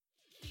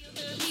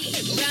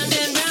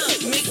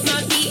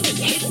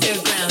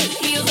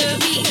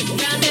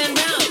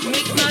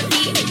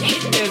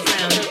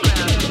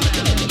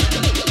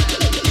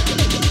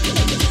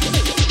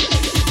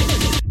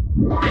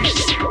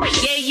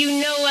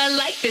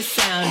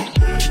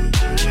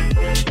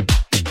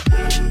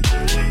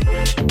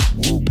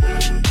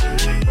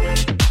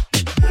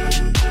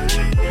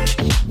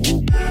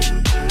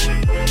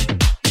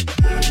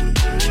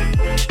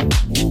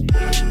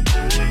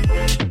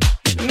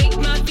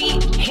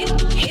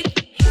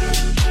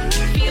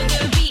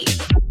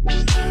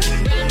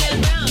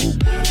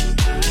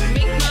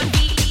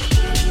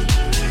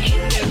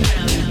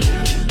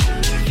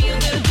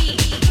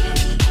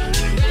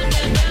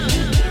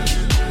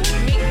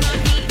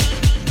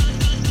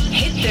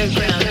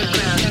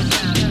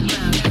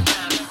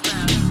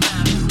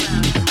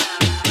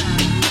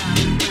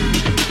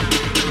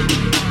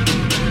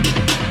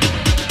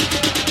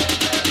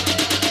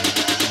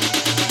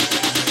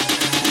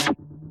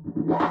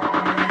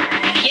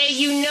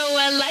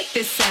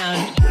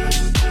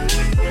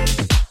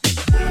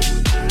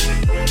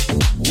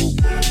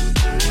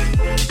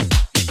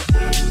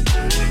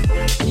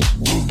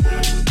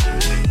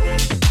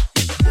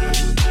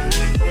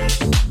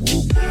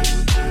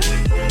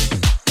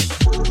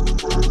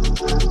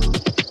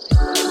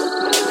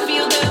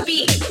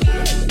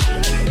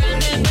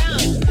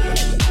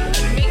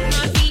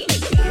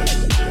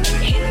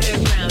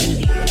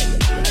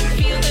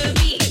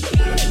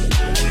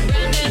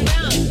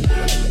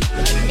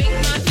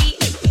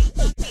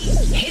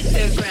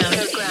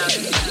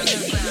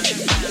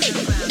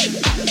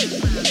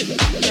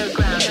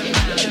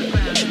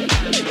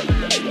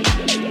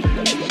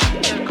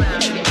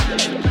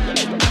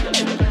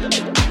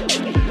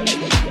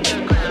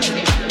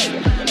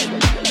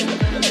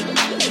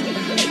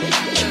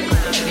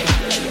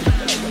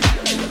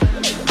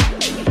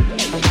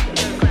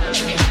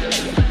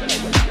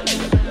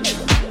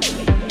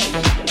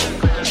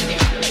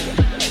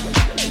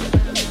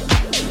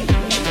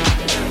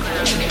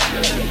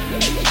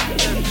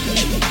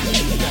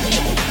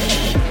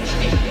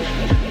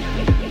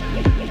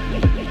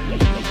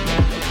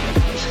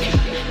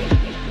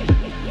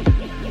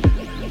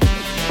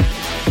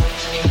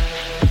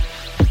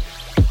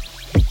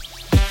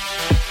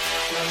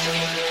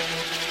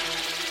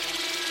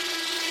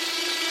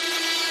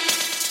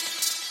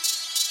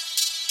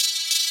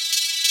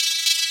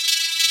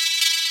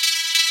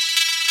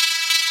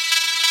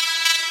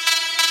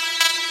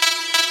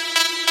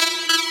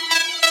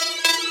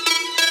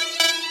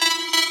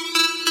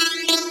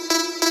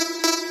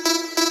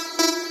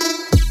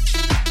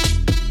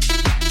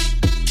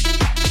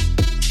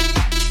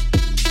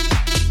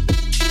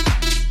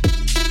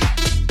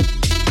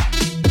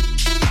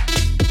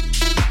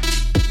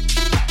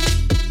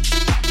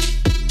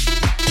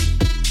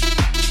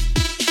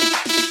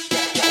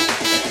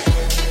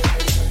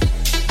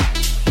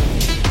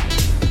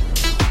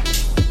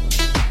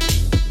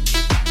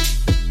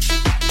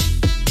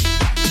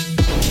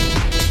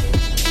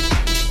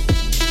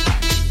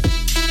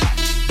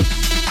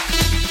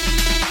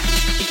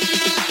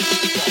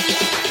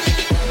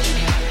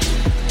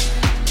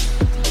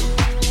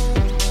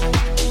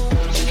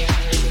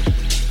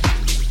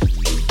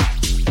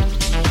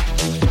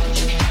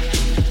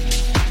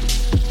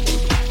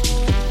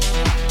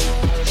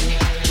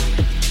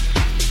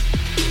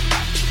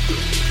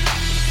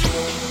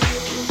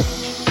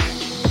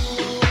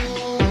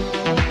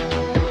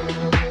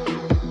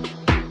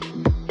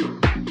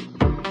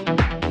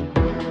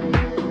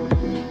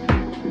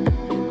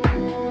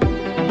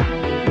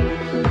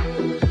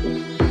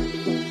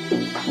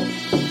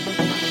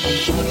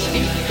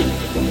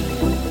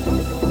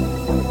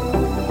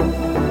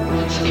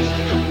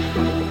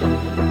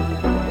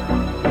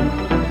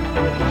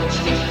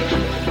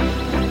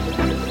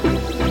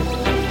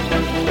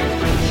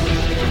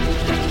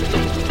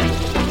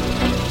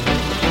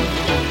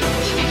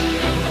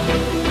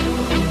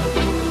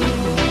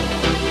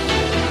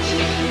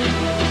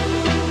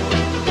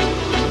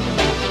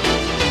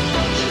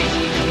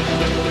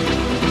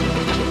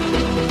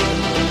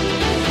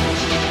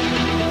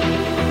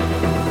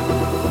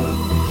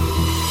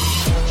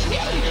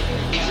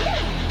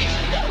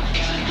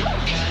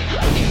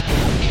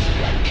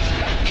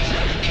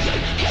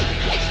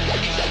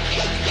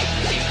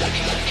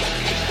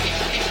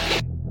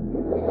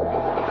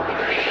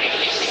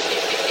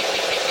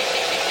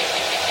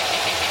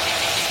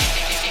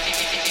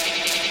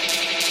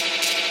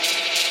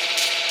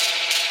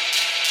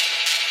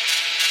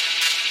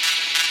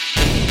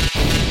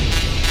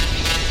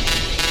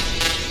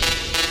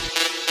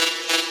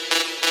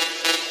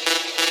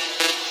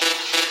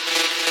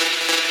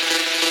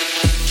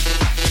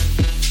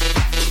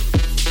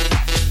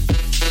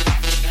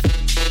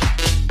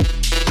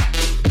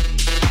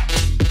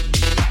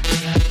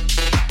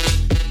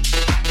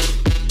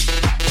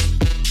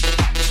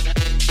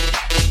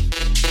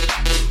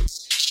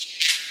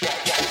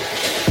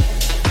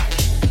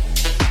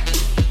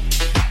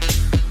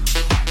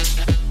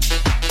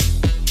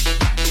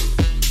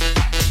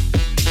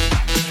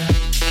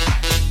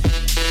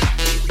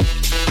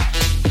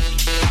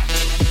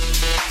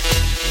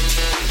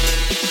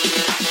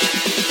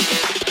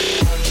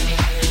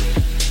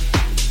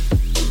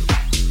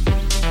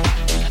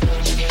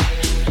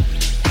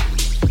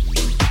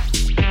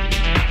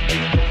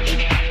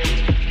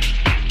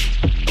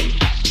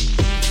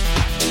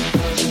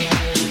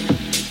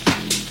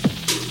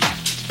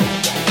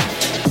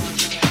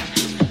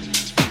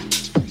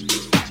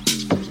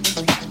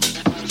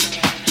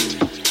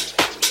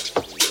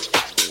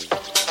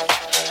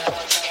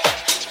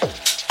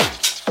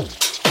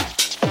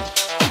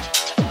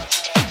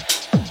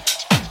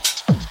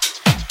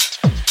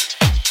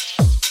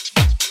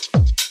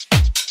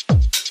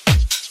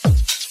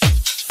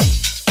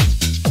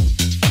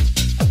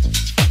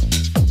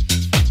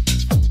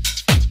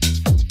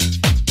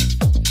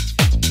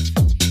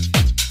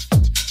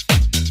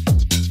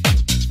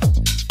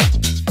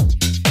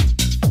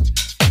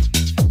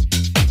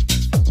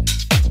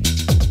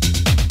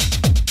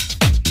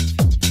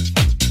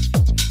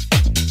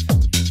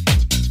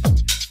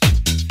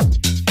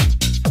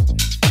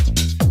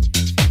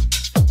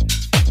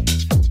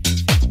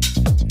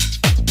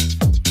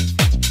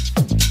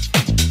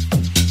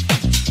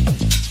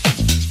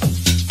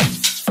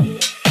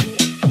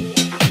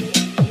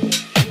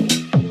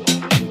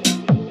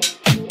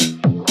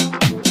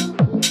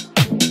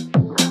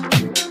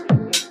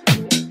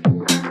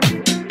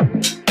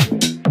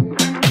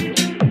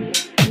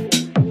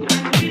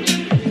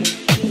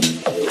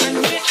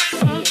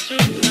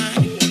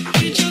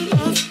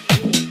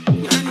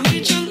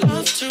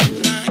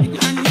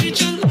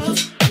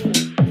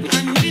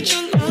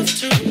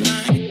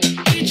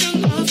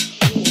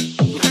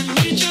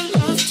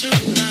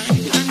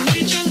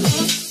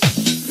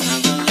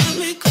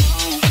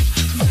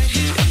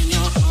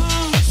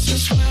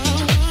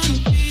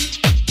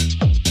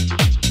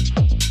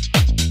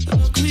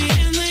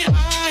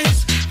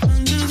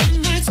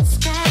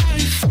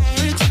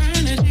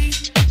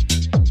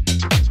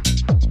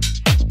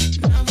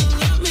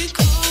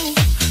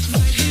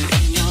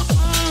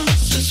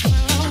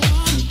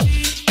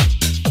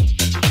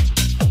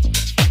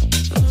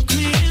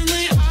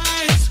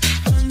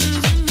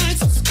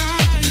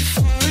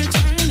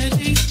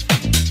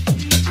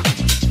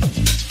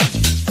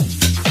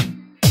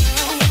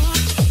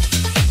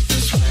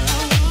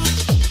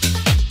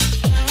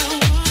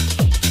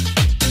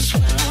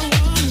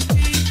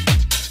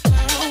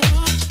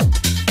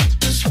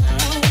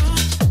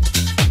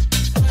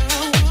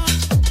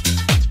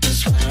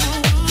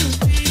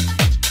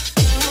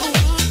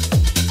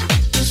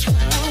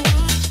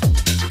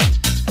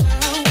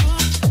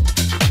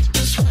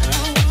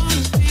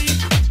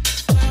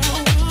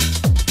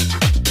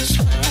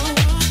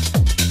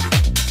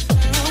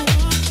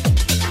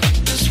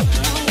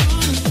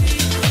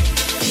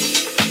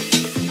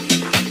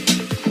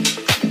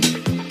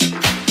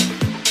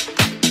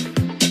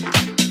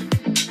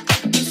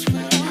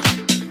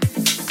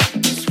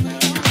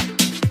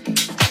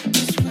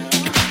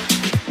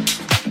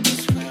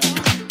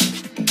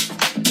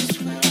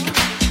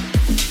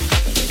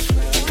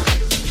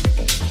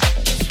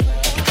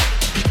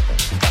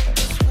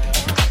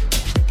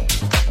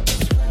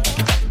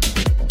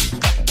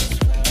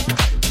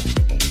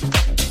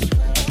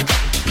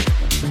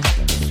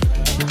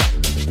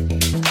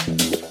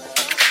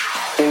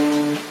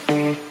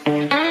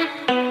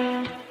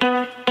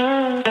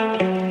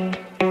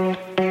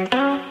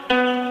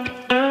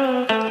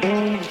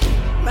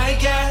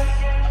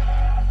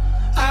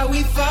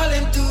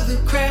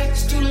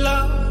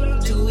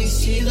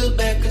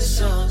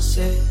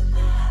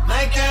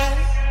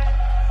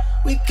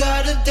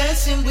got her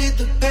dancing with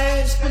the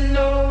past, but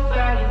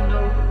nobody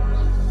knows.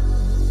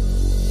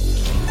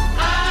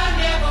 I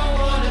never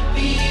wanna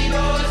be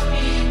those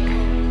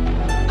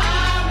people.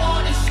 I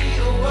wanna see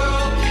the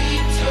world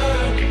keep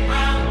turning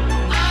round.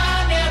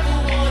 I never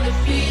wanna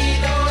be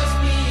those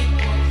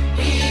people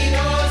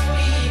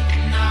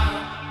now.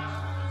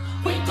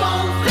 We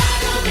gon' fly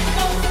on the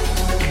coast.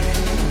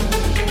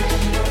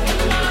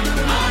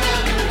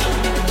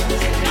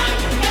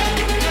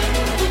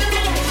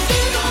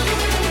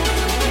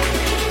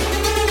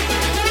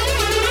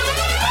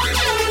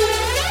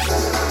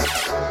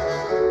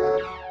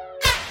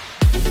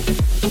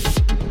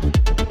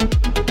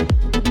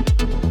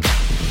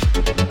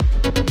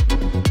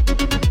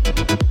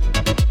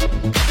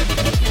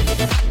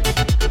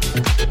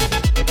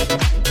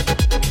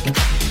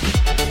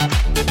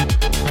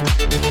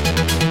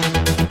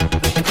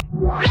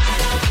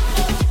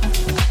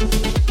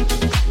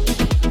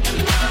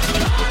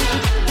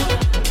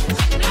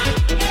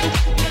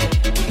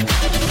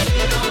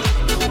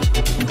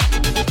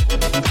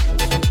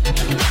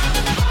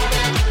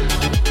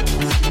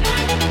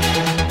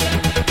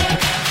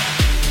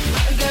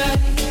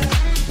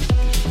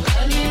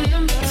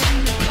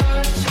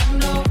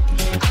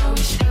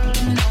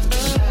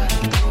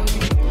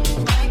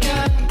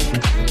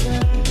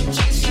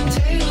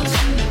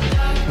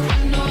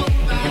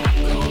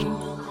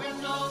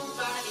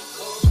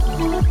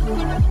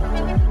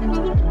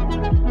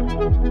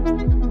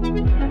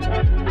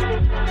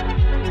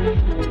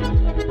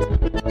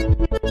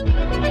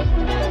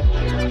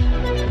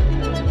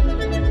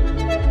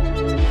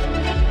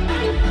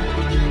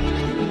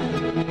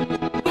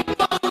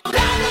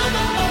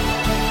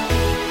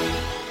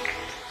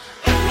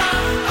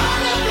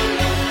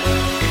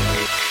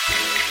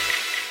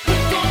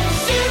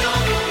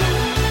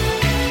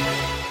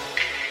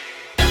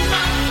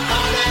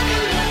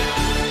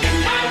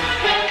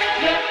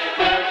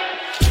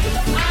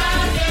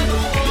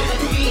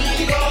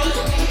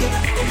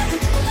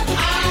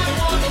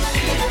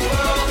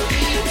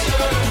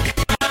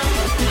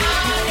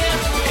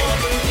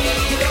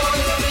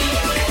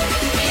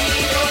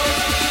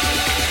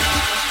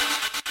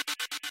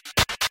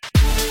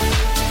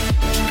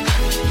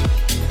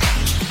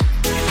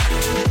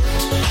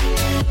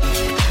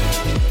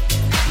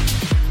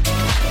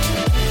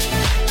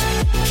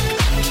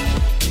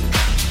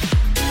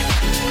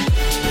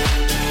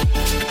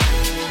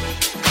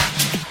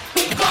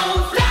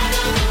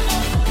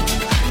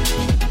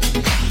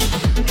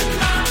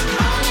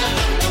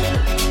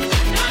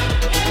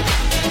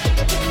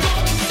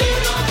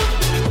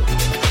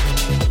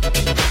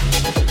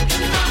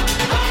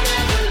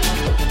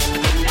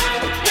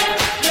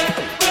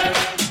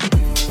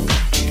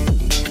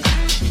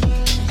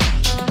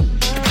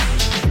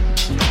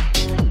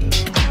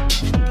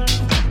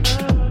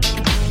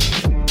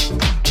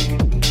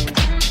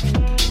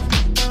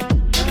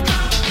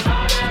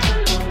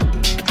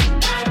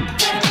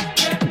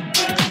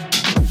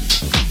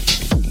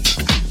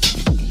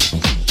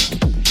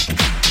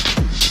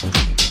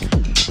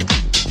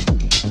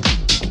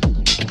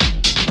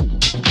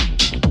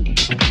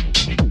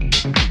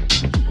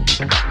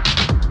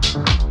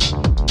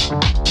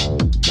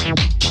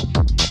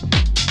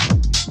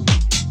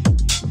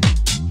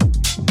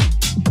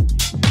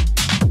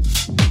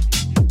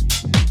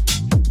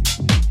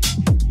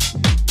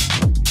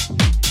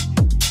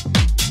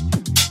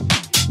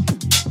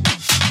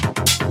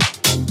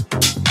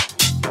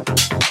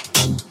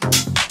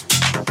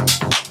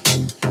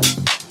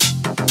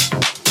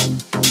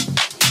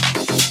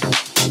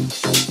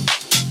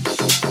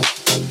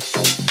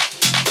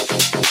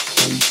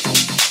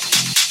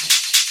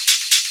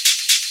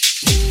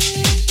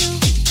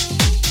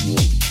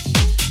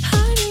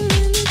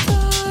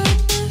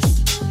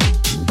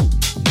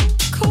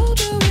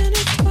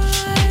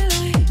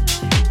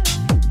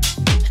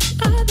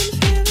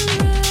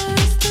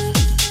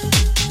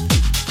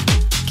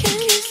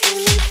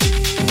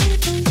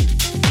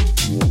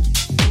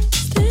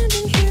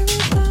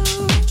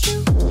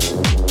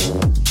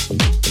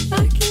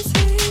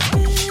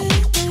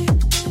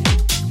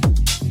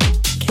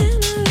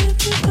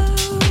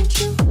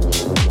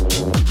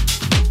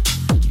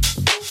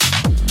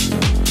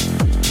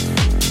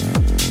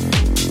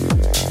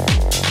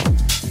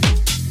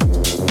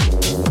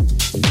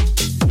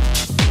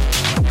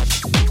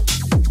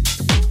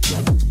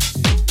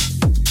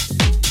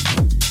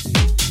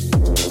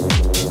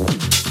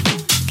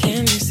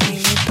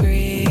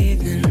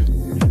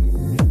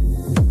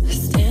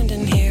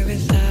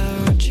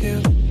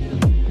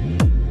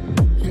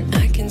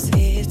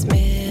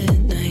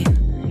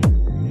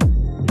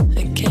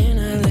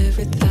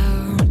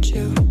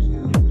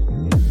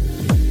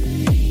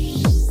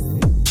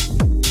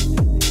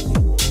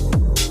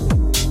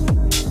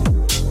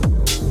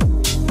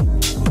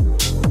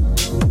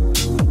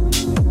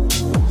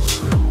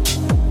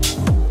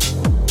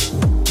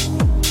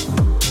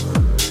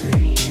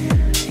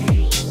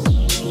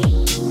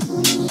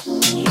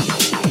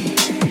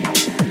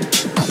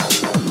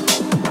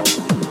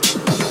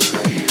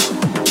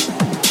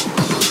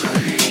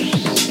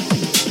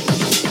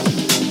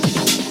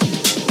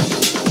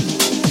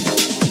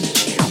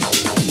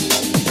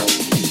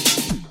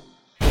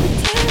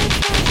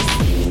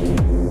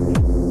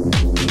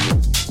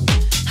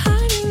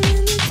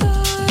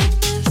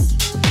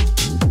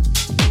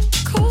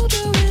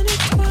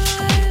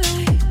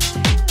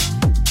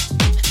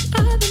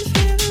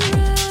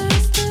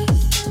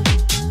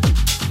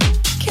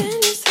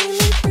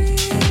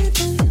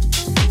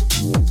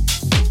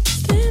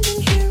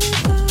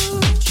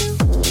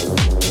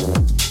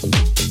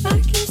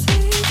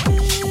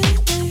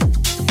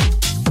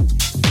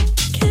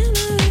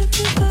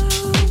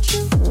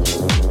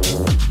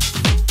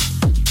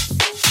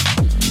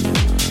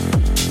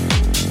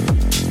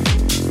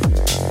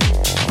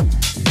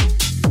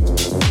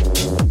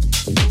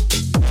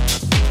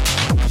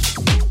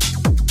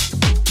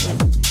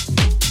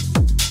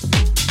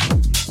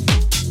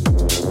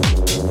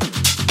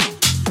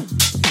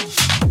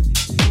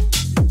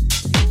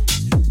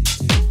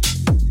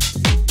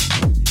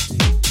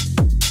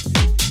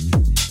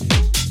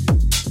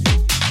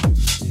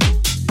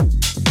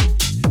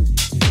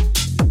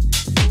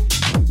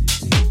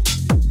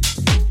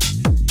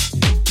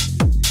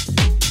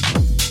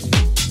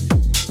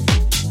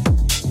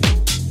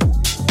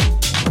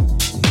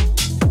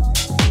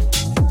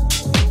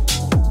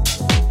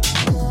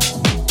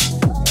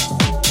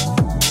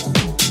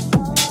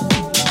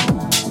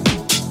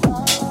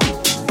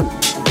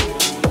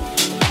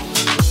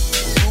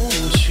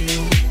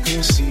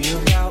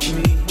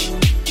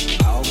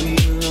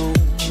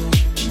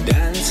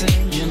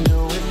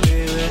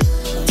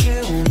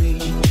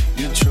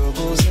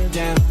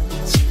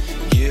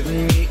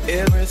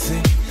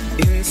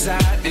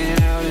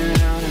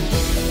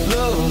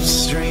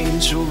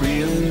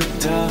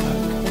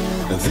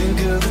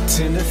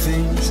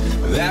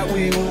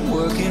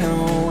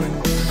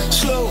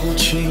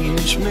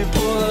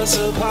 us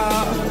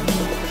apart.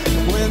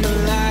 When the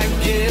light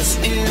gets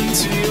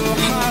into your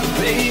heart,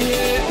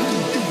 baby,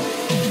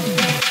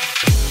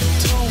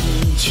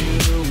 don't you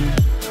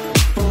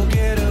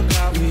forget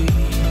about me.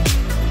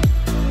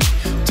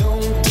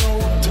 Don't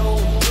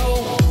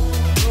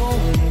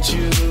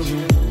you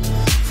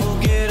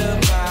forget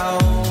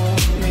about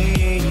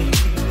me.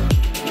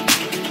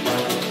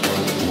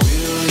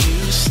 Will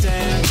you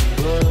stand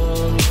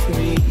above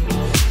me?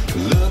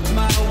 Look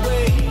my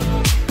way,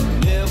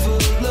 never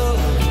look.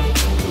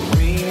 The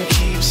rain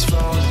keeps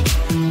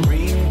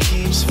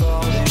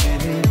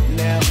falling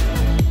down,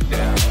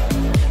 down,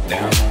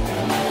 down.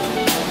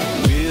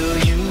 Will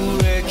you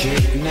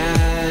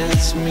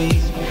recognize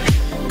me?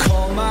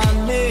 Call my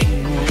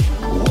name,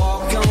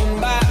 walk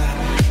on by.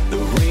 The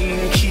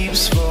rain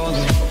keeps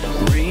falling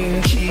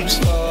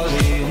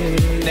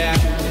down,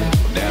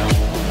 down,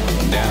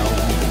 down,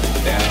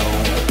 down.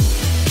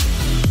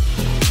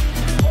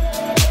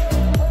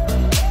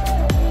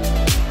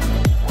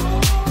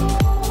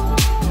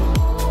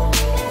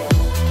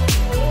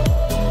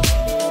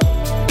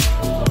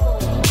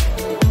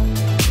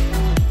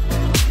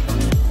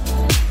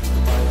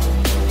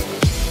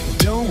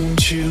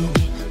 Don't you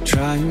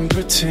try and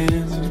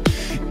pretend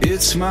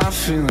it's my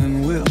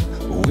feeling. We'll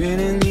win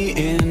in the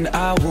end.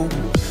 I won't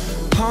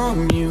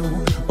harm you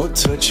or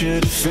touch your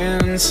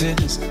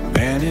defenses.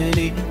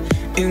 Vanity,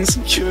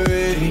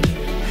 insecurity.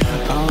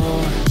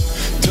 Oh,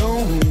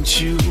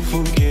 don't you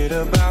forget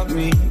about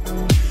me.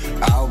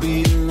 I'll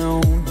be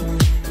alone,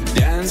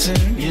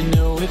 dancing, you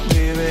know it,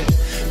 baby.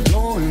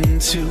 Going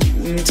to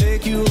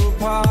take you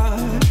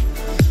apart.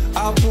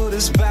 I'll put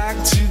us back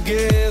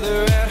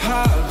together at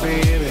heart,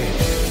 baby.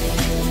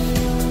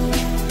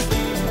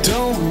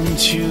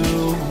 Don't you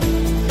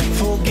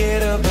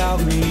forget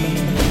about me.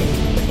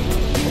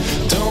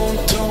 Don't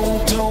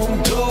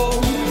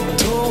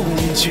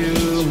you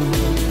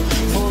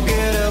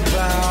forget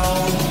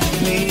about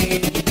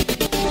me.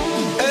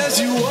 As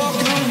you walk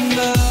on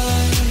by,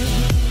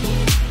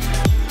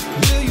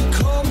 will you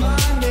call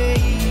my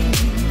name?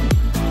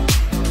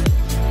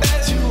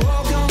 As you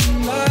walk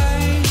on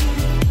by,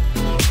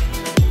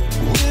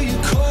 will you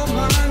call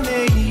my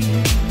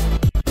name?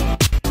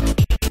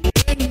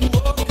 When you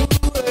walk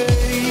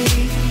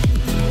away,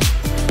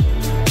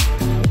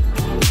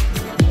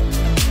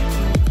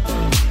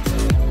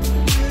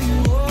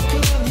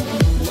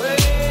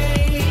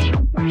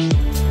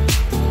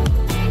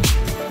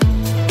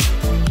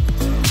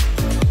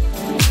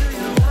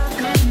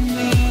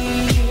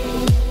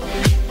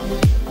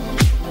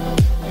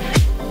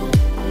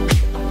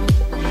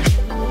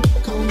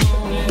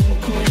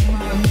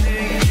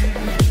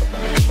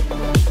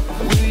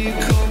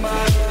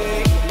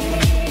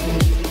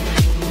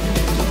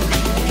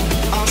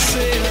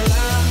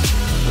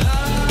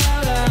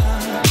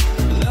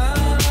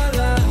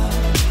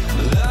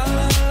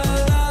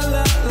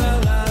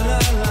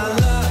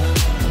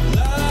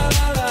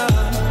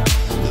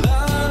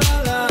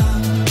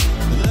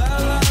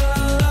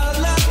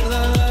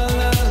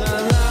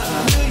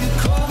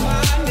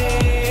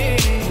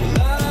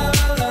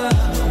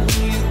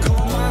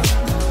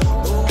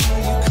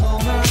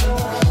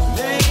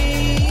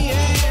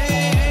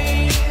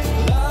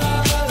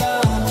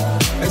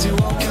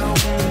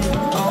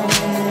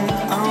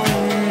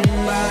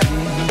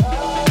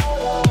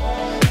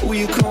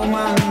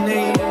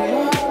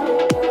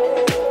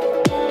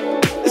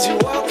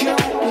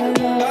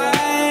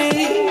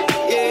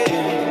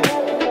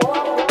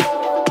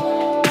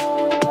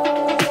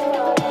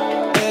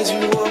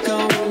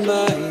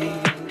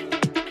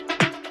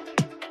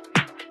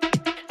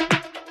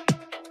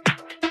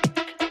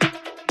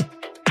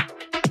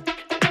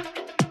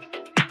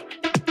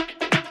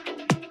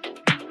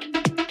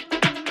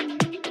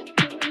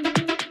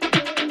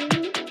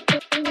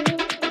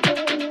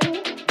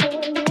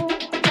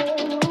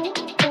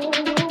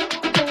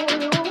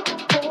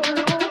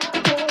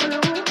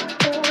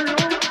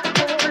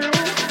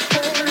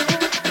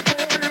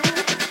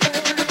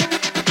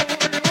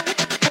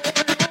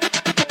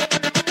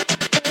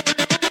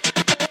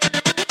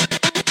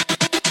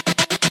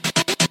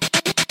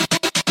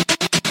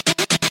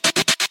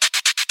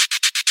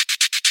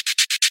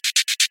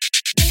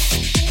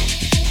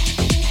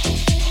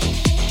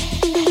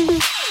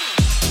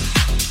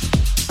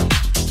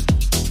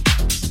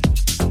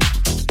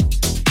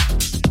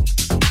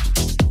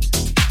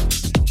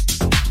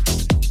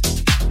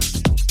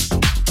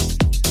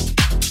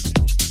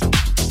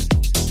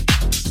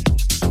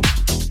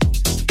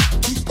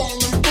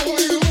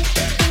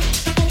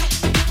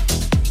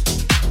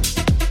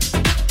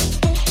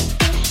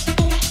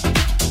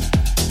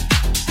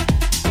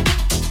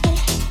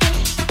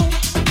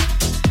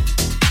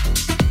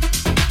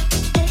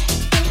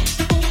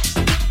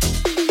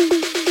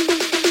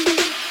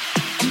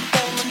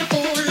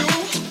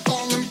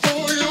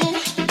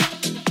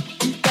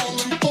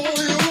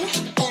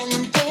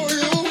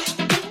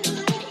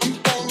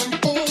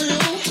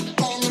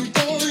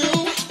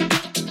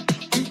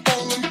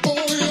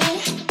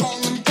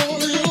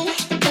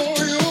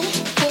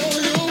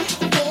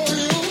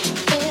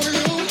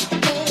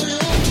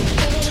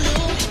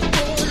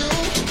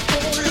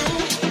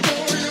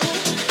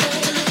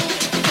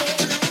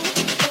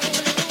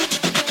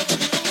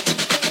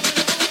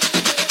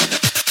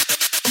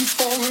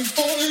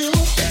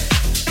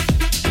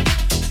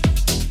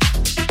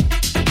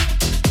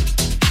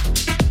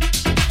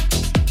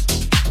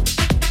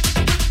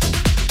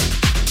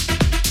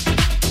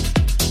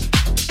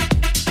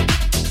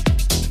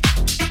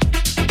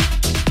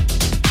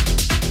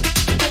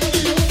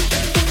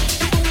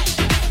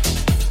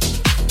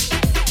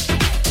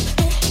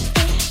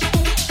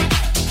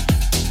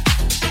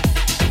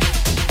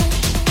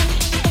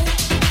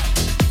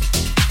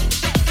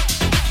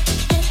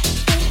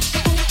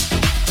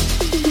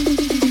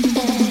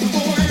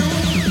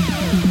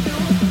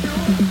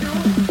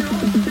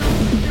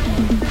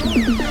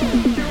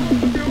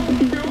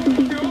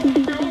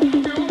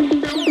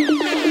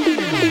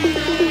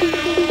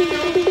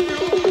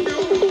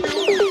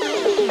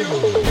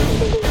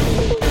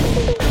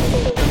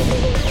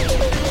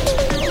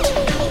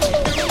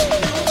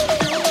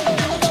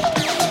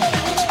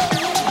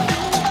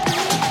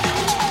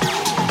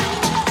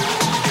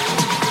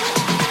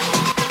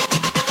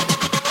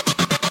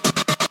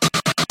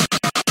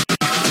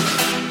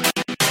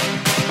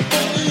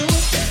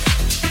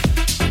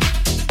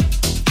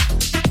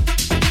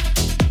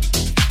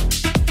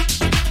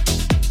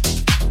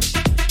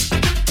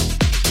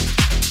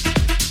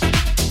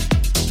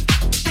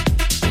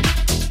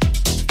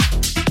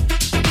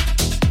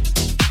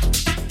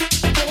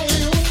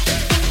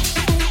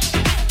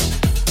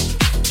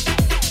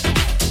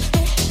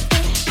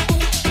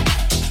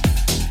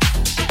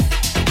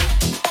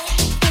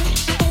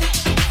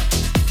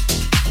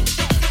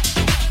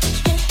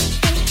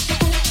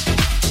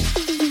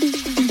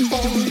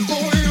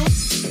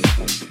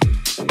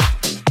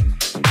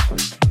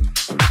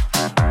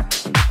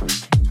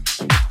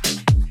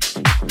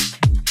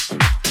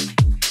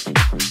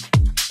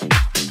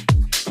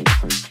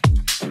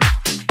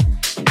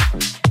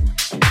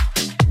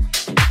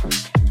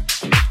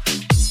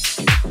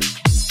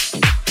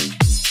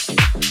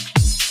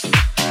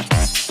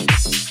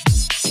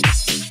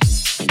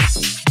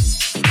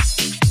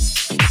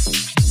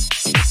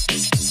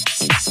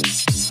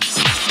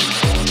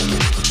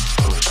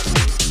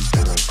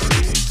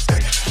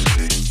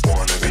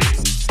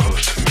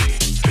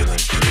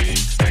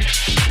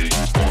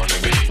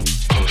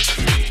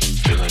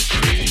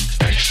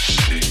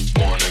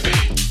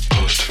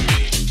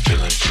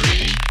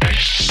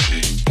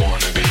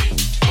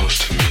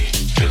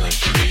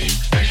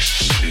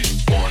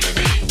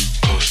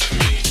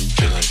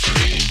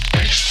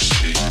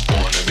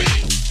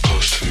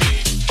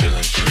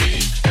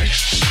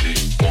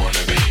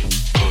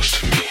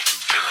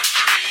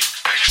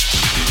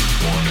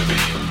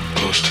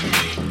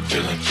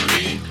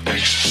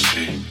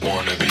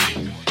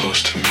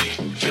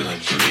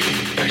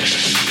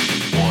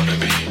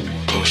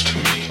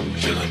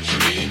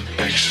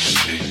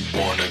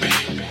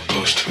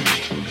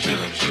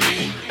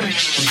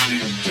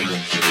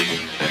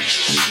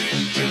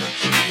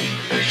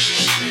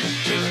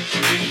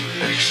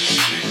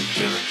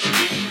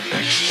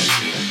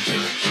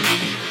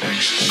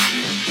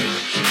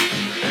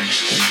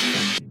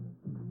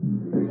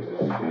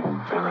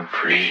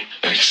 free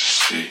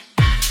ecstasy.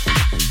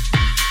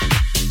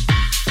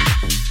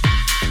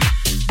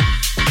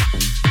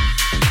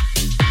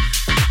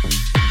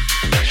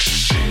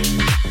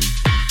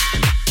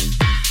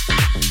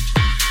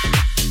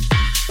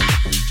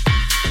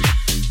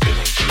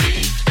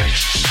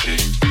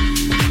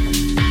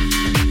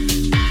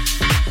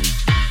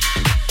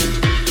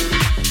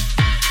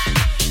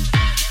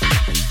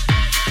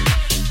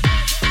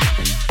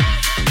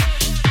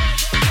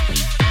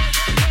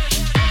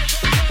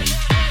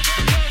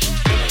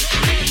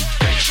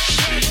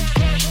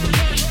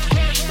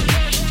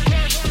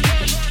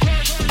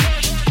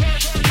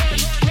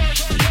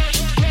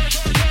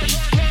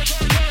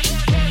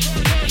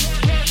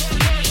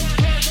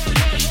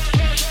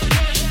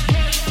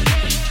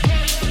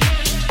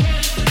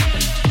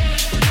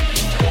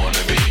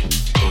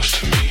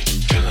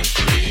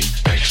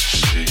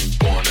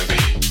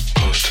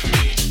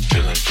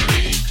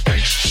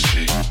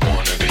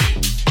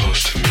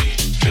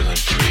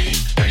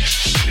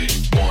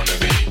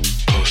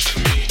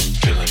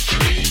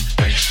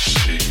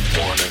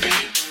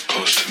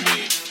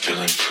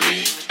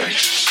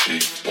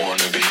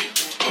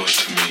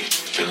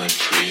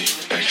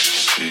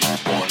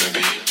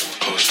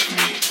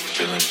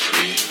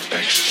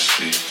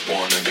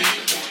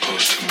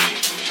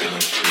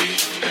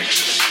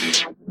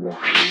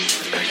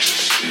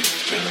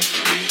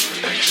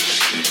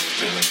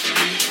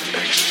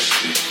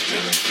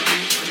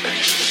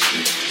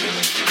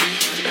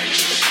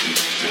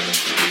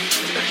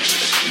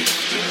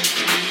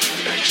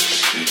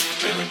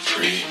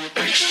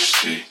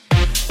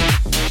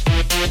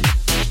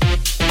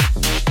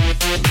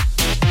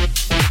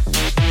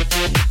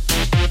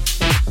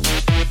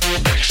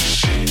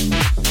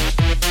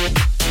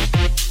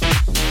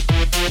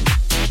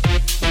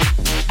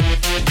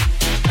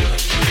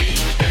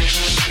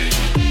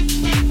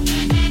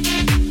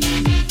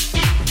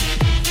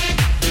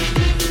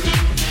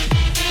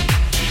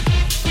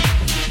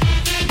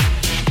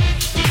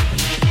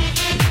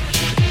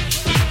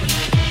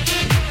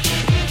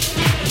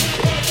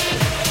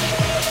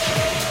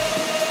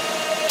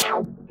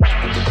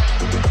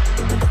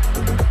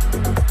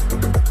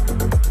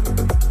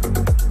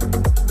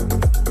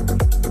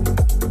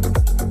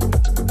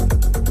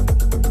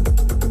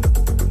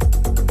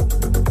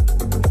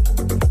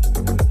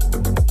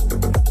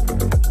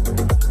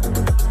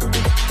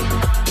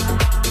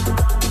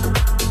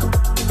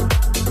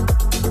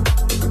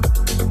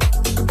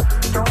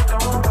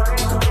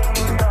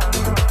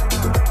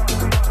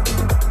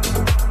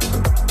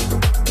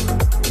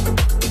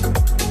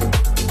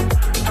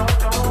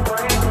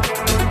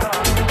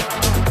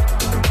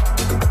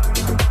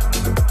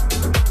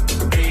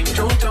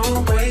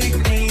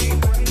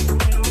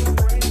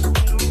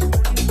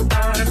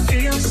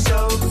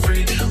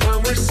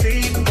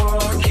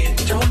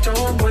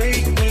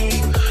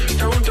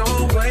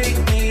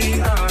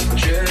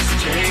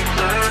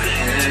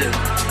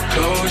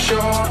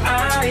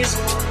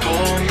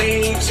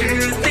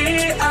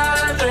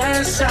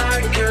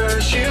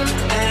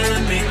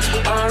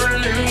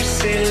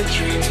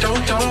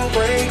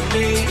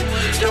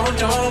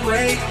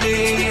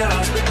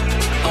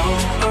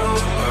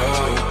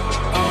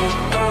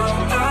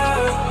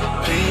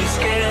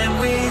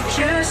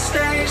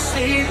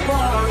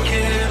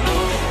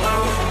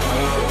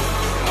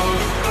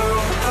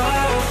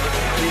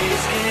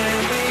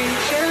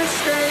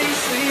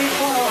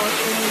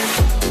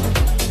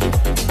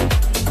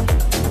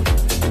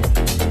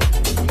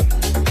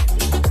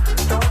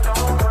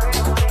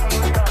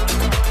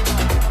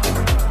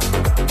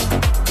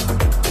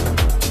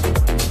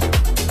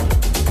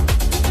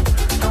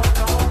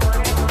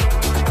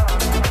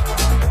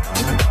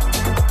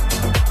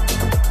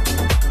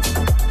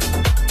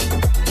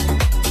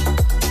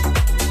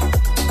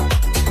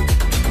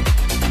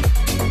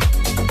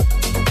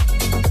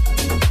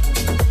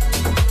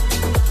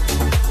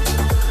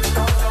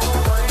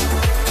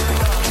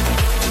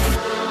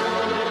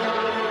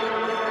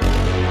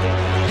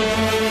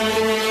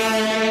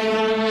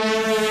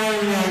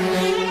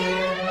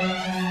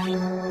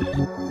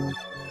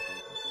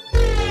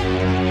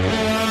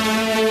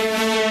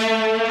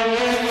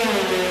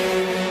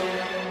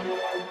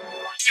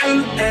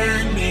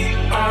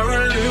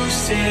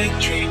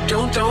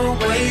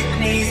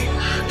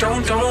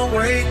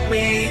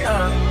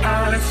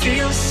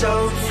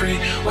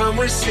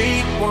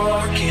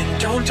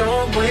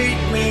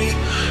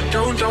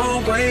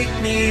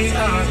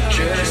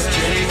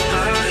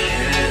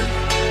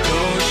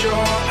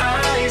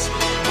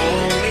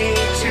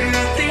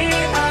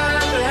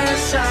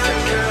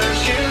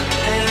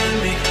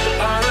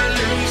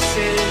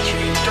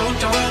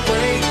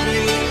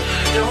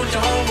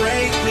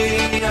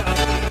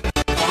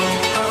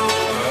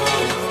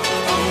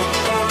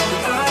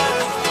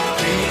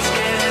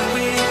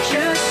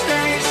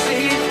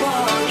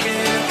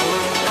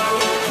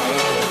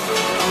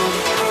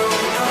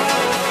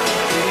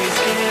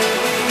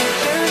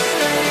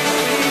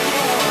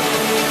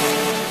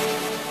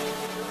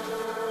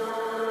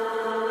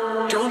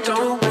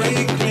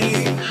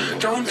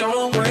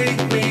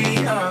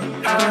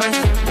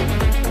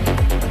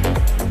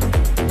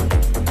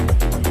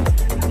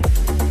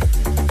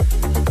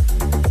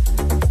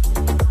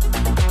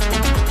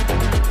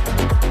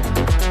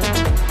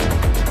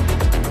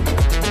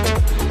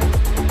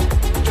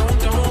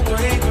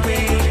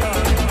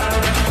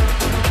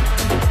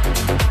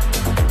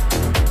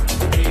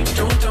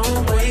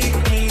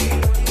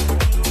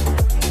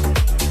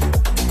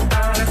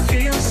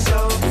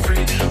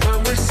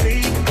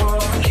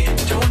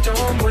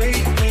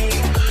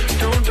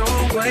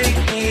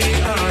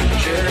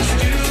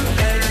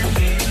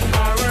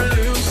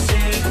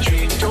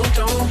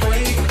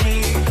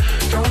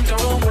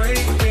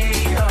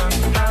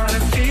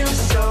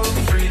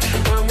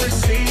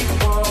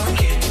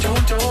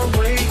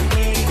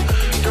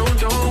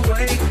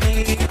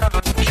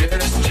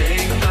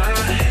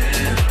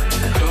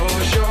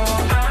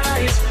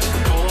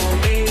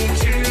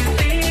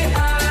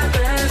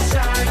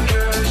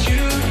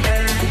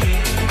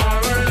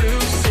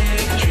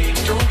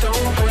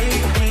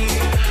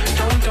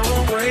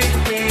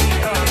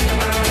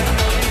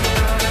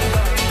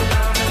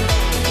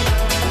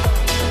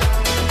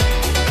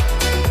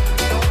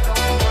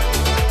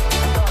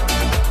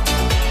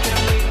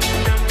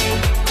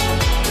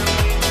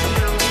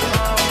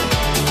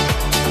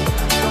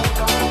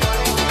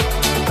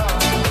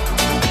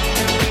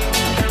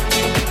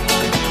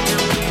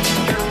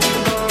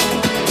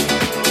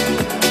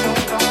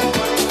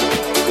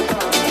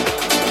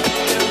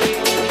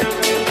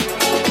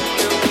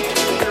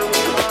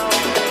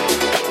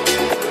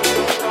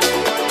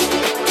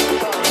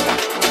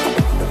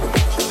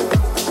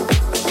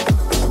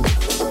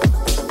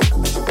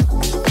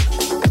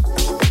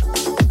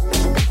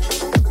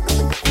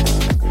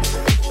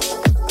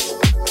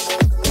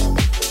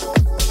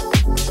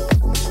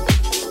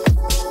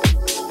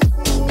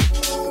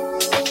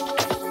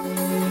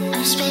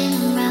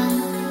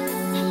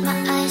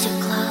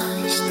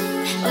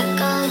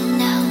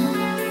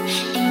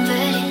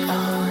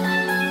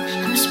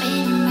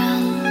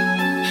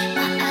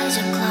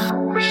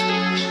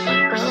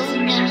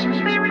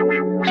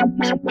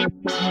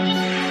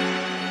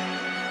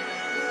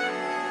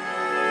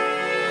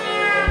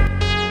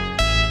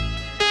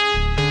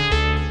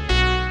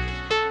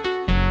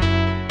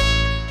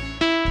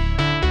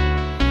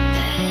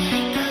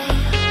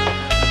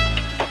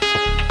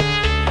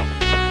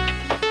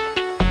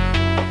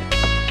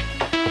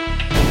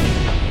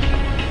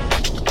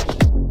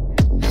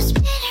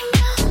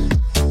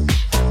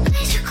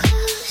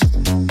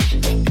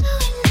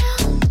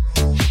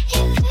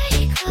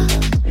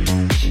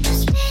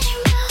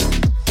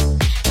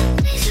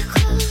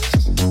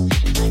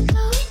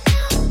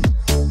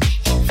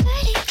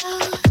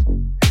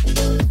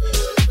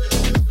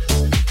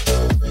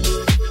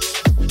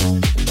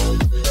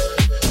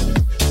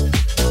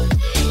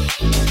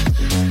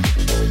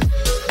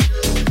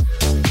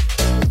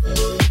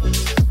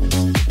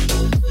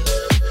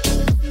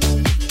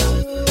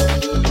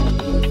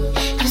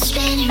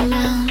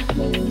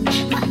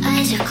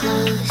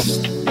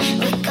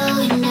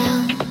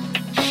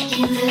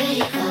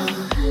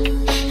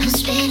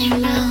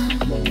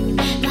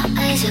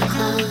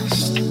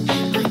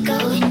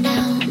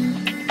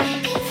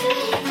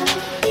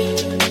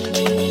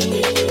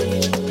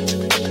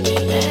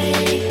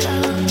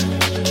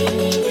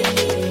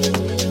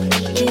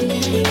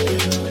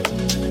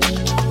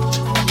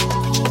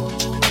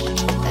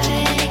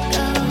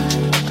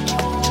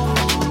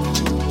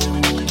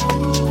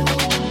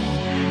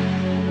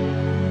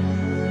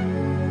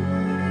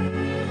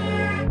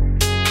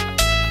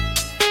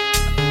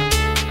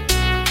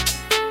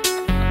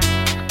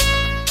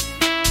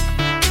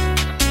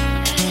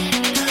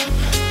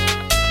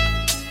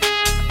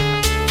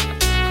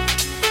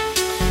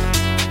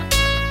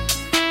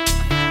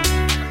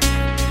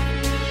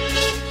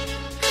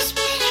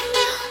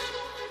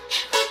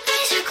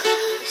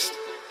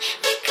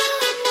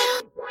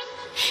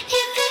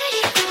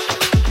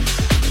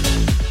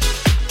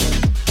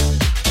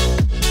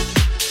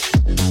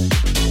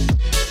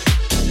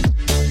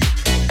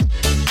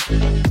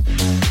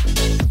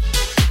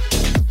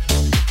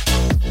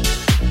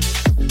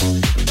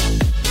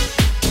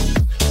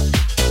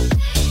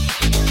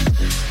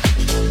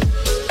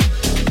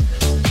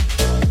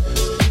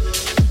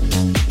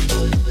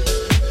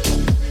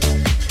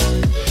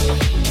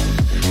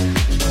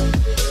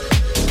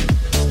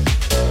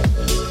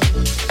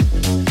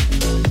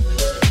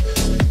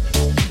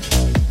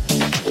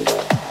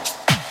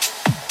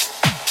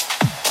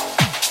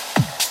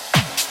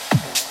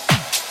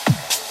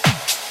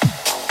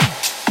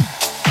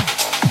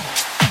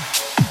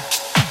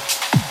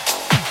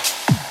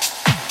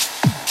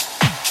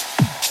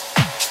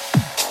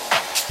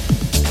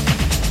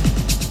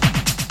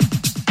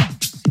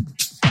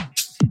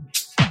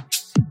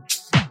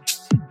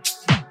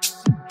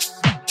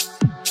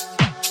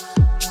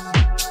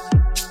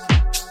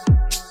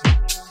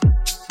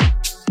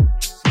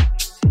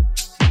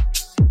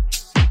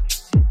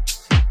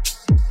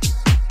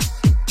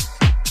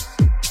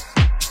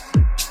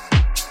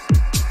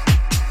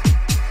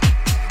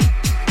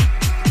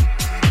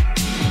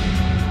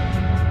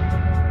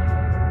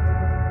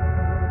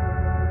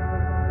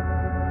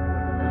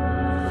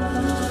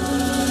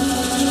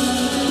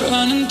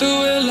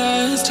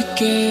 lies to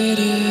get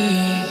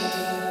it.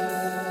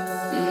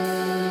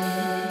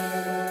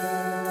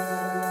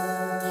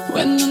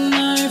 When the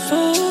night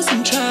falls,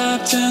 I'm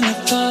trapped in the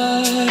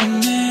thought of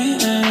me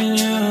and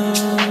you.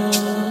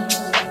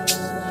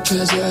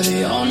 'Cause you're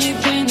the only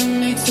thing that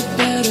makes it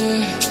better.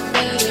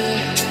 Better,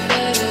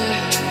 better,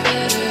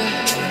 better,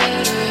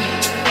 better,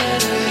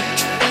 better,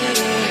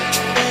 better,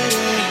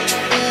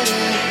 better,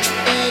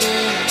 better.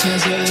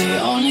 'Cause you're the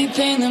only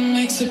thing that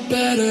makes it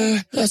better.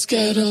 Let's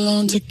get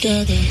along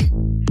together.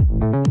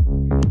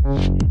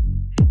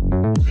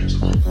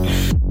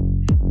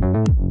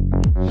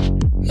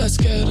 Let's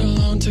get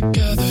along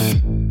together.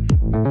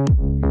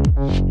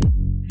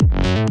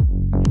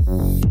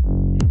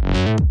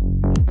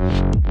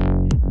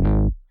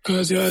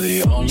 Cause you're the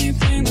only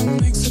thing that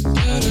makes it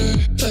better.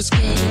 Let's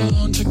get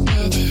along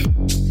together.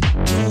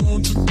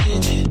 Along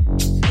together.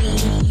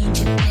 Along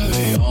together.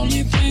 The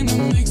only thing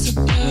that makes it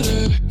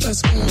better.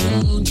 Let's get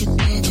along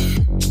together.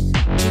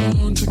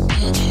 Along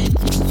together.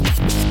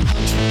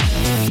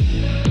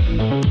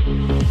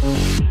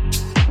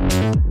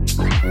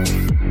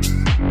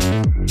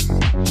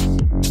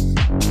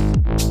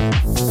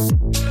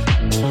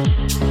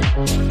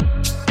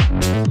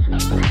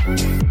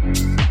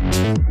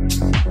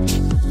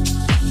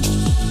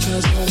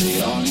 Cause you're the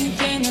only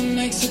thing that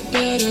makes it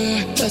better.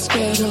 Let's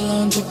get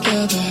along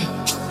together.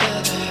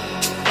 Better,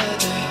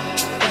 better,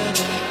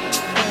 better, better,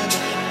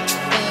 better,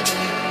 better,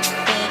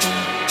 better.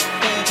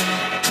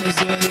 Cause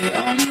you're the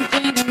only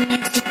thing that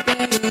makes it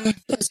better.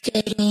 Let's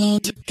get along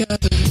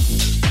together.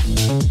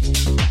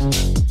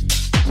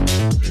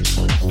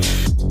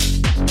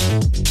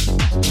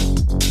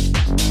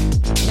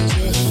 Cause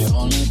you're the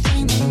only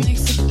thing that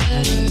makes it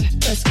better.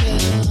 Let's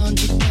get along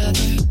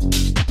together.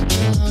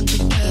 Along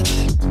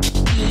together.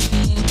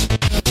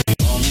 The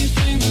only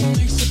thing that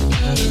makes it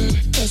better.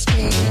 Let's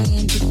get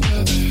along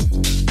together.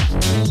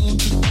 Along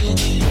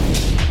together.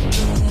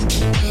 Along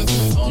together.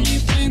 The only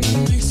thing that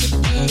makes it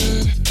better.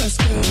 Let's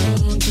get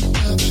along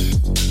together.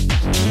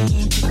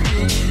 Along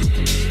together.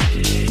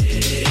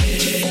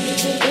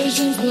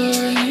 Visions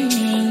blurring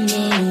in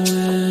the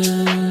wind.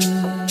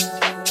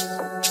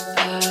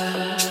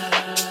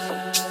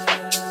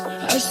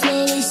 I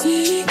slowly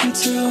sink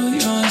into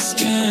your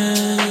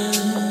skin.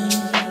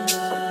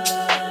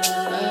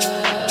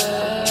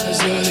 'Cause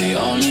you're the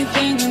only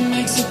thing that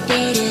makes it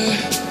better.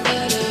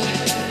 Better,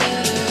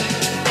 better,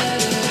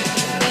 better,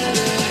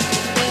 better,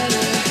 better,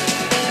 better.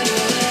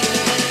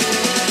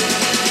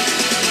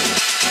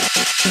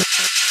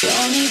 The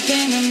only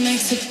thing that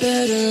makes it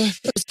better.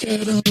 Let's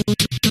get on.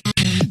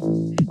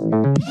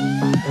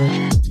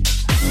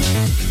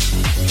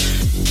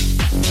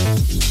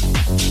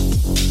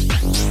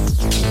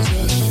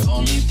 You're the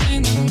only thing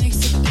that makes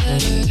it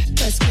better.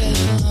 Let's get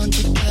along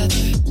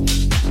together.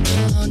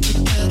 Along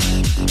together.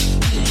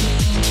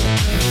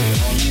 The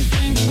only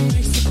thing that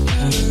makes it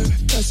better.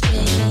 Let's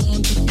get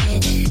along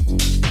together.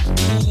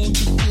 Along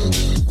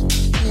together.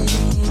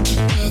 Along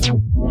together. The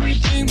only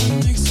thing that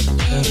makes it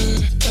better.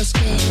 Let's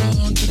get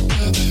along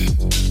together.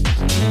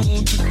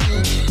 Along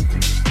together.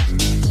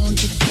 Along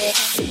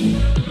together.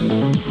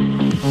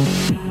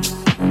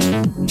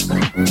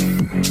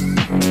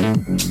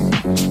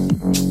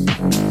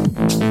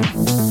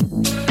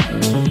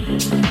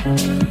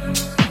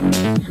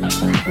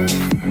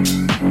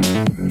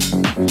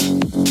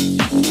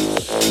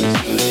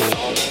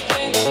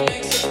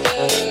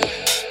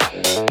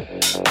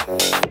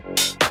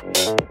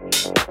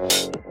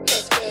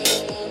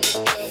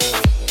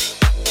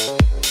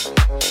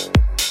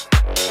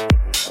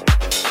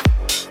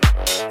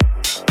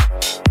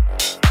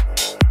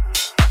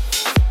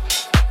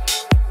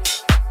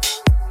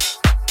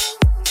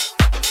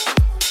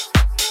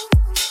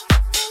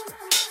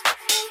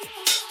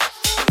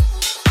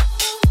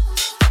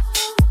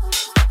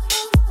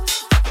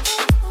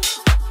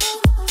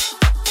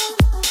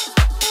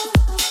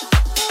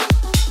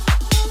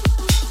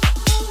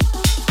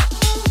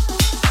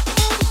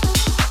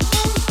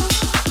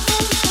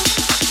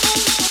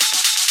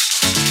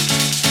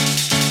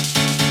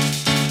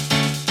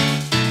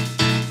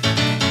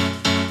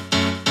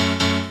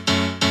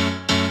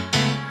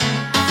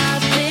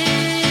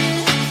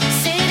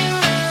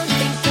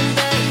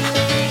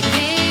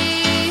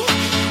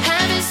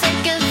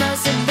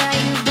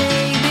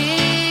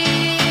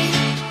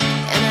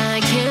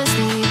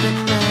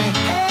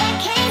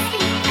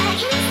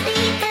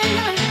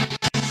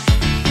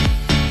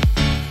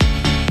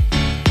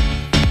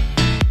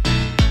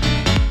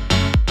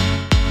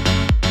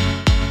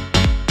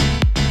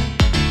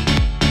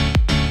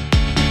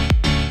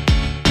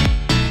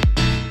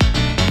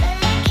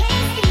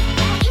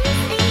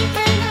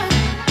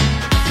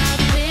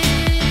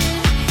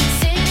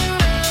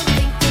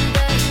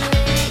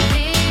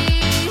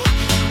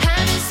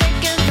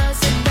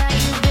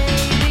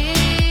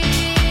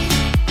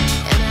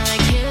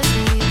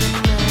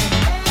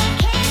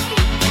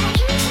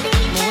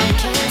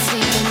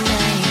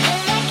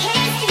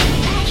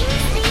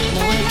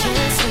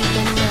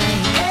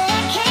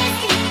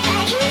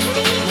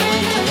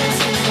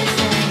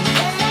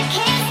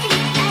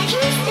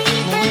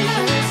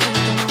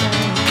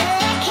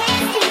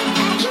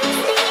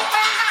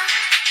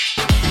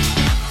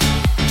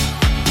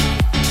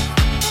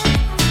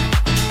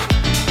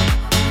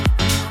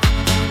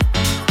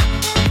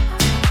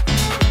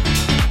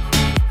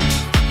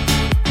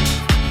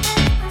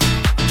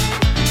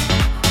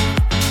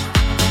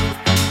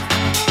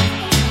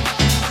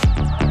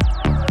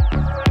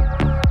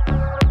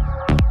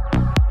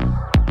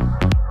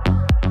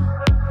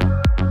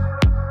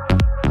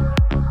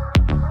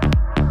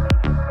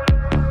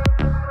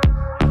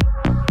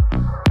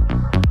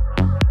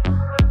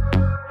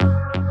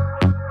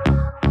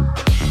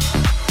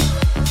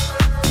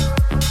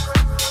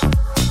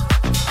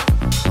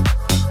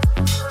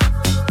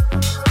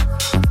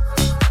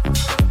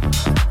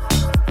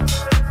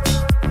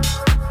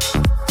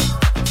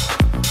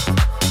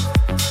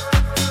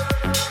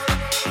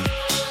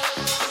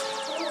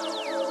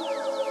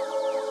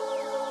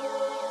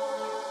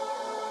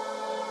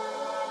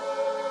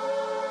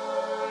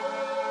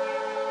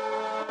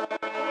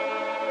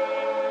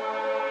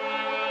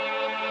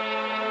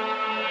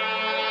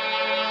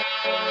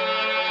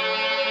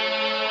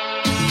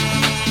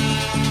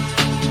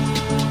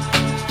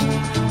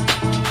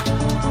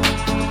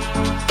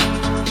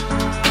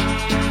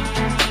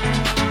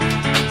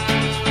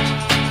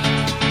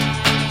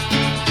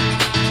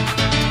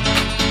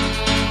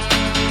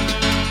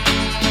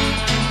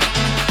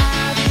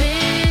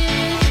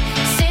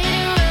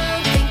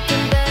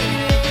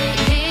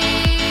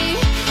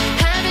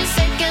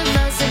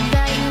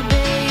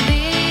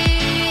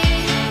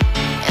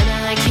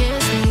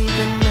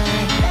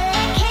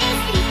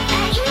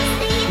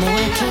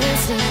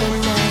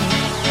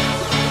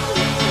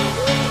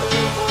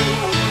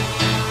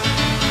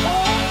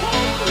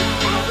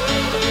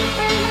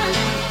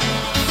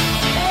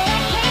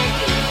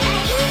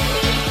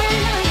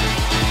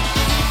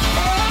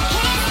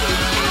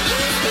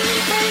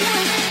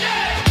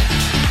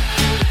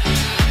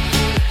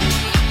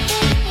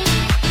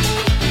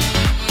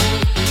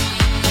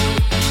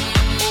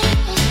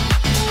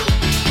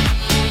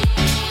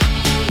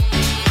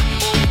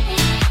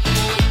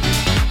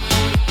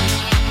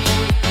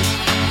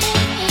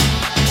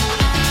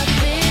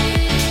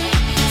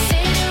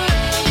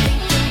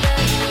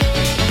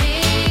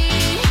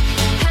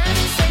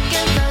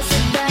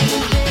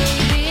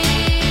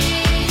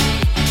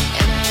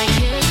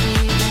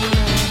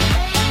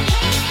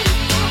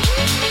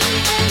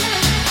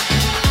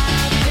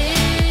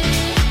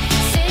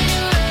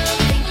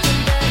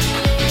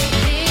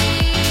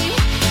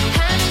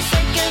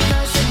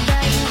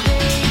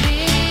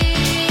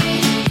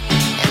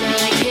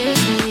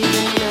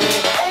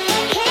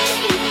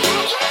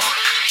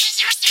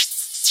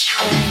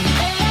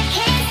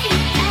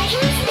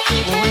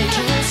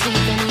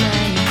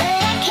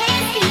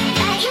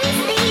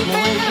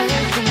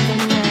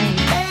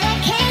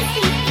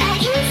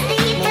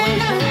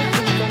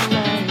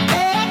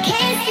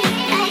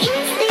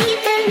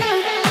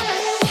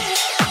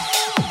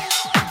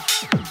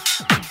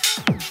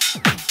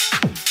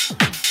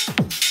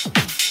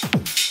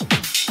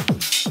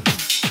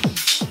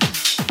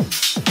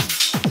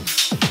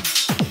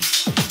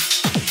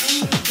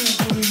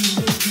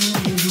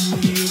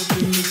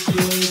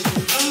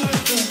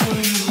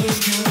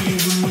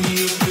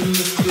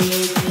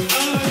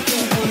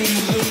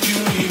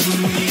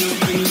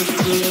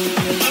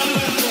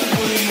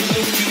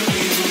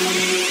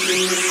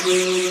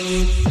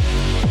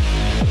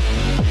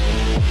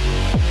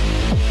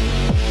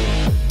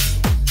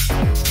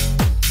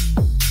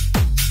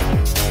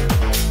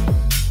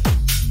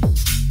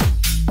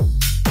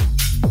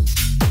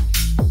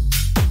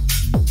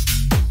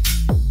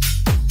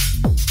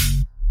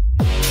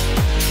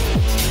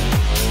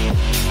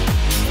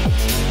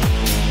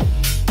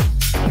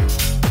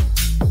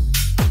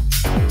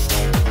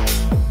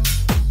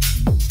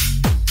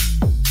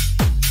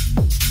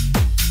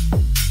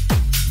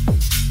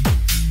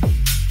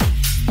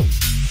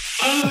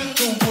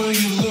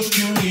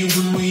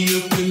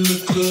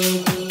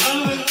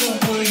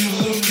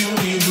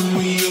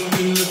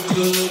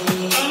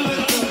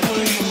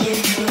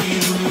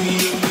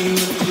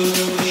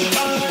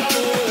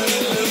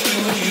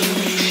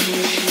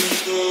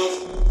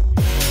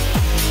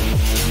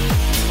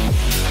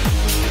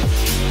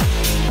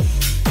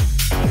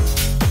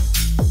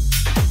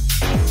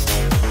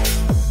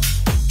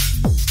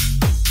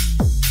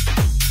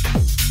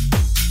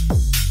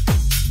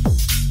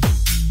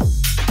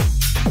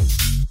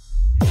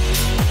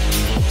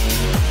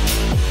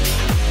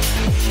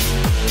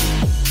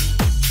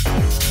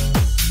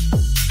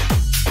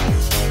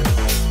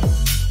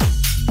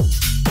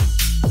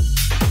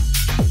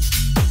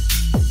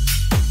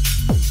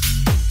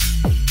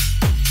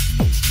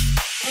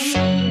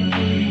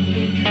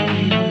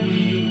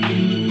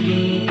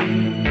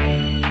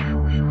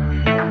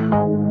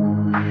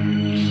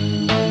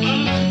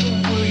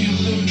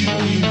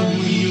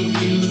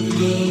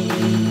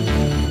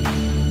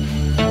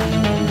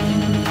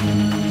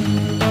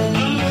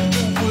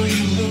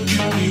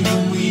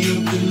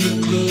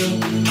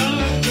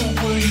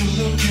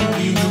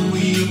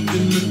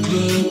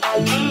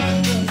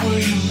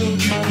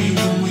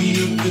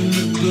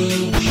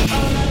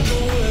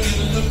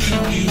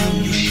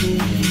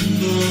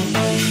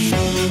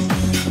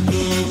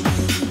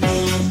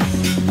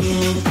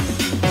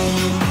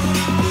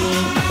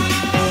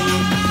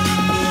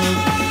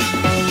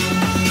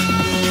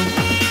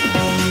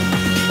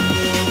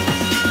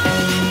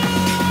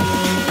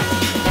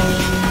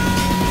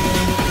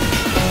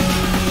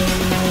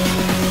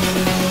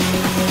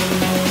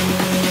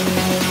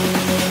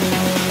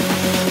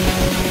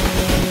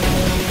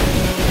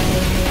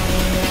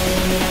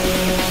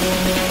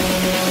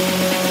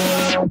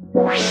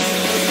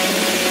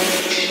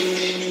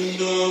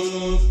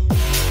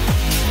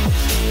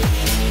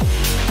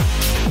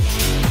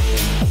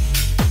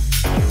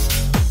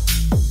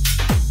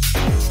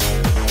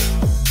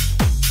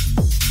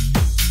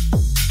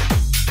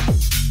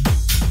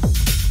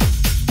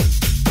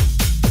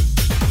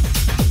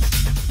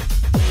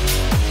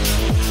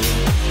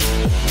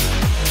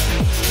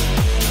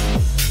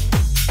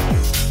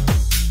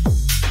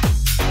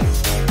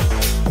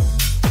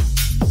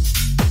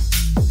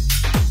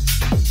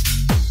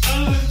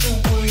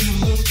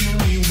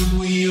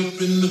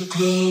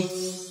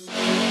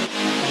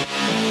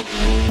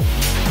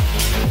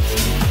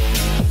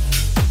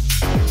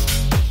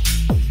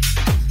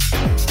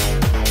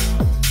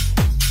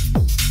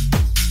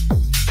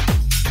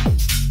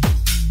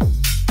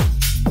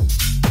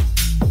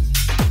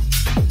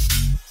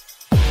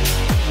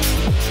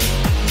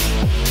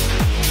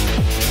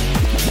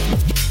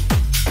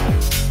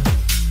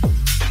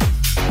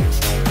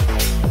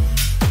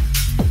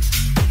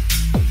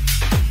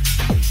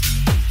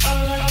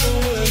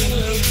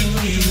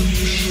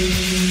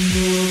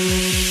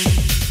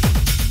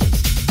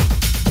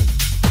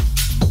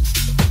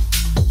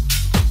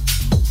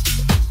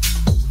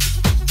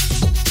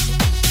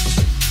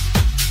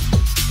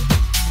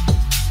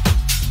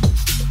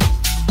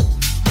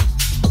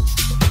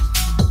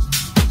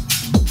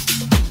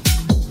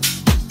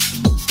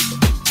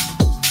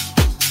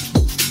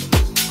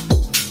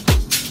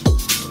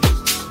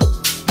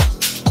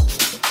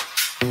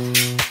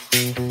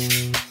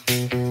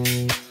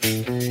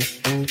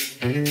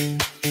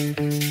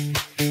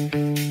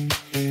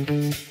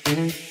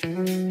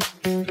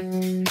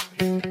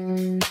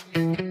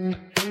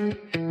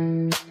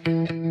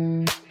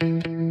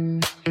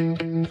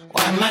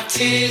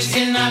 tears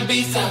in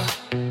Ibiza.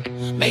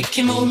 Make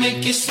you move,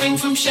 make you swing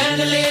from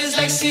chandeliers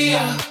like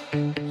Sia.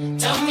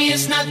 Tell me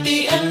it's not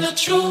the end, the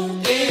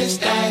truth is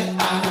that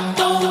I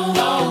don't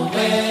know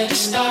where to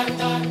start.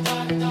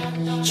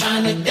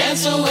 Trying to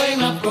dance away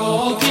my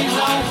broken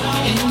heart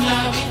in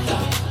Ibiza.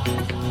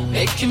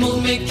 Make you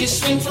move, make you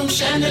swing from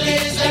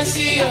chandeliers like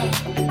Sia.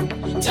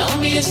 Tell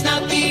me it's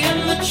not the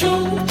end, the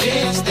truth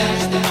is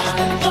that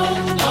I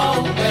don't know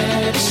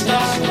where to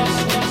start.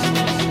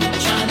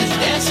 Trying to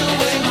dance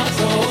away my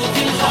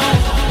broken heart.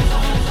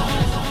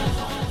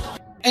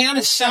 And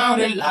it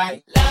sounded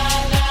like la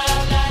la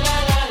la la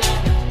la la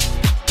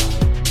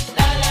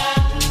la la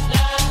la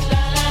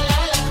la la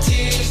la.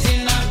 Tears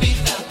in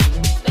Ibiza.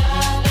 La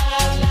la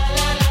la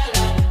la la la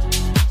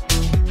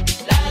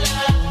la la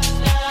la la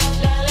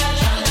la.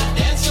 Trying to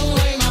dance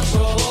away my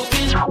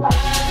broken heart.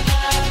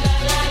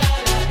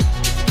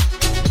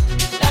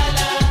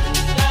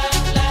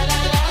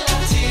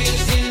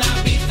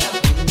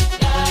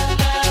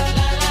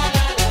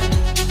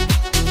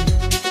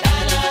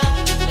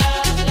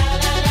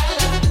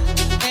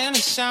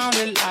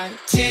 Sounded like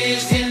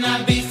tears in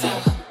Ibiza.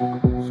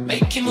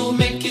 Make you move,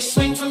 make you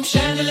swing from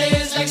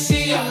chandeliers like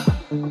Sia.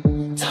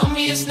 Tell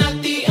me it's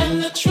not the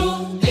end, the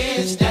truth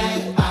is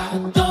that I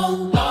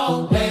don't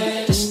know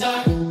where to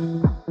start.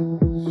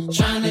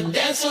 Trying to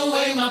dance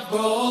away my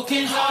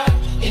broken heart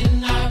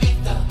in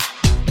Ibiza.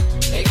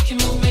 Make you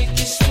move, make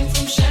you swing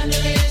from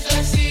chandeliers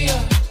like Sia.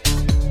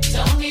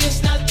 Tell me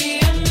it's not the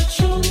end, the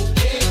truth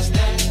is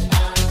that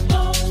I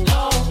don't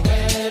know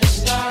where to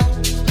start.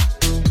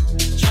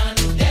 Trying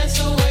to dance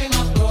away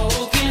my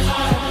broken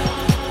heart.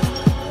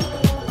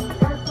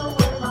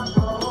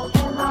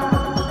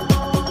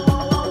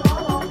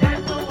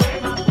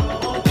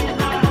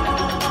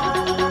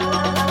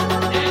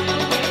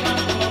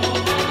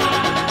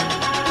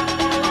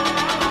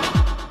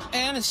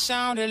 And it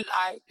sounded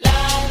like la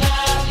la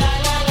la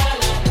la la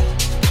la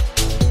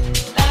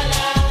la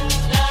la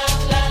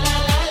la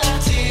la la.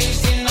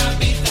 Tears in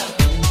Ibiza.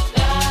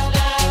 La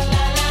la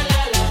la la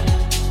la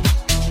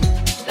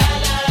la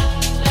la la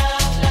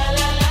la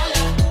la la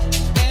la.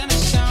 And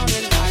it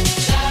sounded like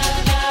la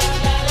la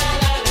la la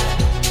la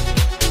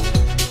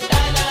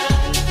la la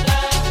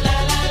la la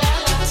la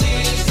la.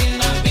 Tears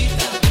in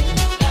Ibiza.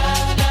 La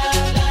la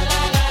la la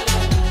la la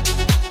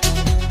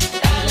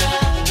la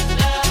la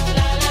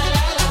la la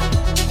la.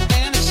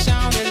 And it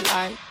sounded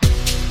like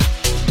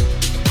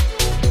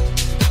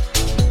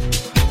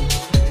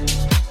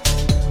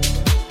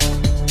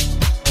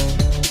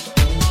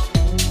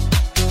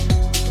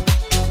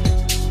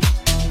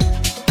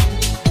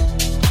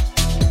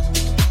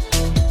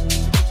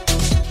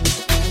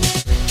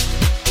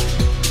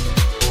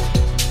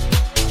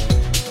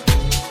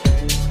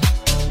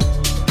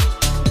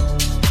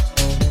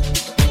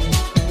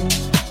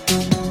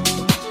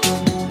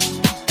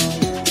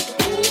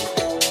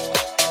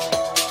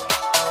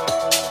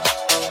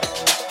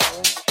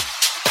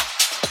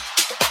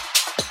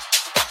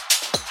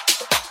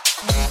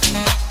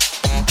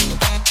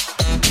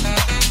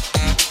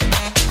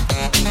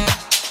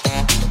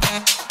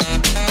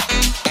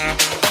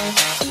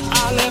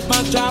I left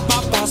my job,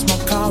 I passed my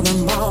car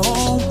and my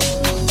home.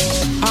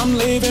 I'm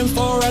leaving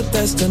for a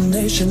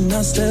destination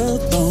I still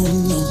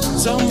don't know.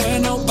 Somewhere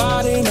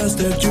nobody knows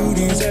their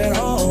duties at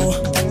all.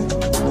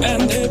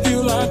 And if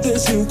you like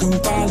this, you can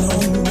follow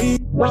me.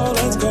 So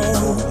let's go,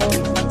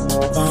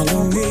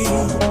 follow me,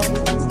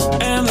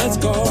 and let's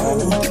go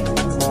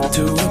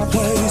to a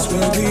place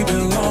where we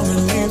belong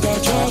and leave our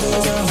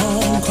troubles at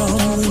home.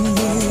 Come with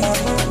me.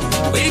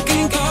 We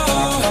can go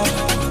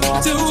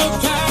to a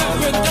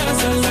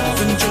paradise of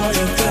love, enjoy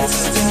a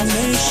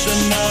destination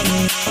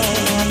unknown.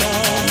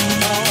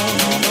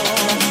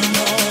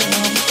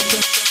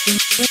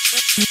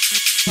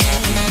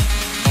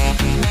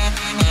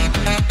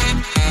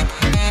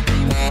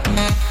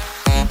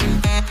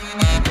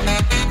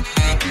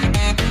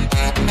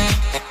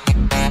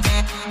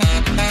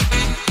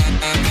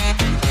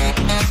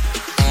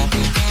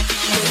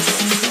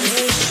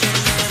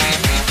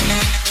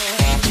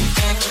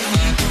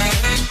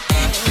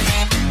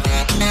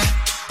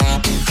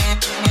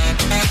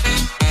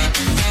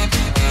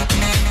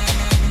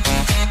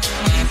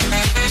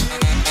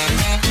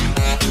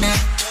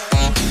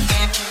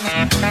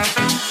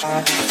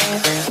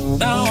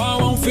 Now I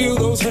won't feel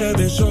those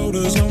heavy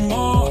shoulders no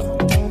more.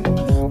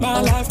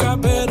 My life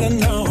got better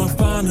now, I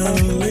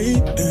finally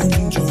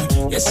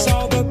enjoy. Yes,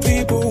 all the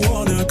people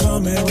wanna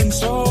come here and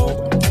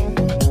so.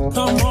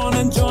 Come on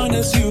and join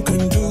us, you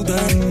can do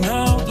that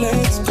now.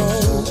 Let's go,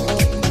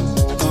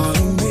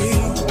 follow me,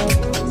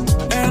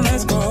 and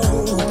let's go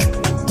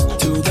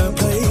to the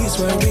place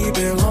where we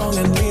belong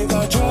and leave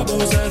our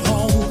troubles at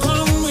home.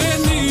 Come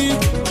with me,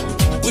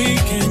 we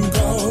can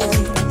go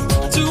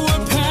to a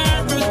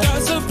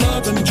paradise of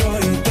love, enjoy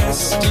a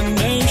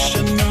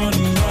destination unknown.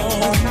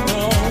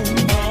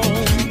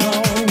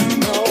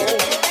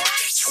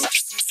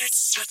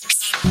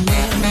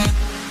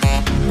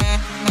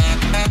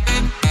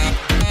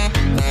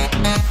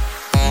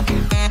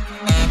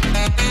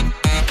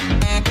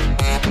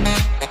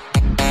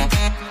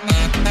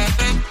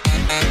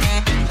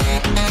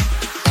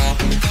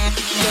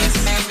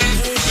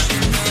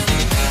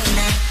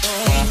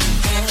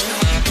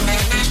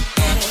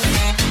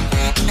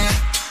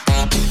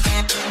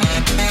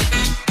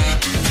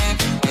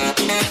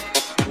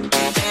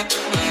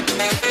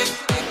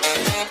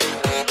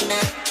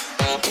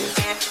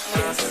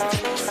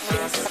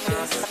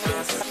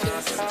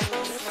 Yes.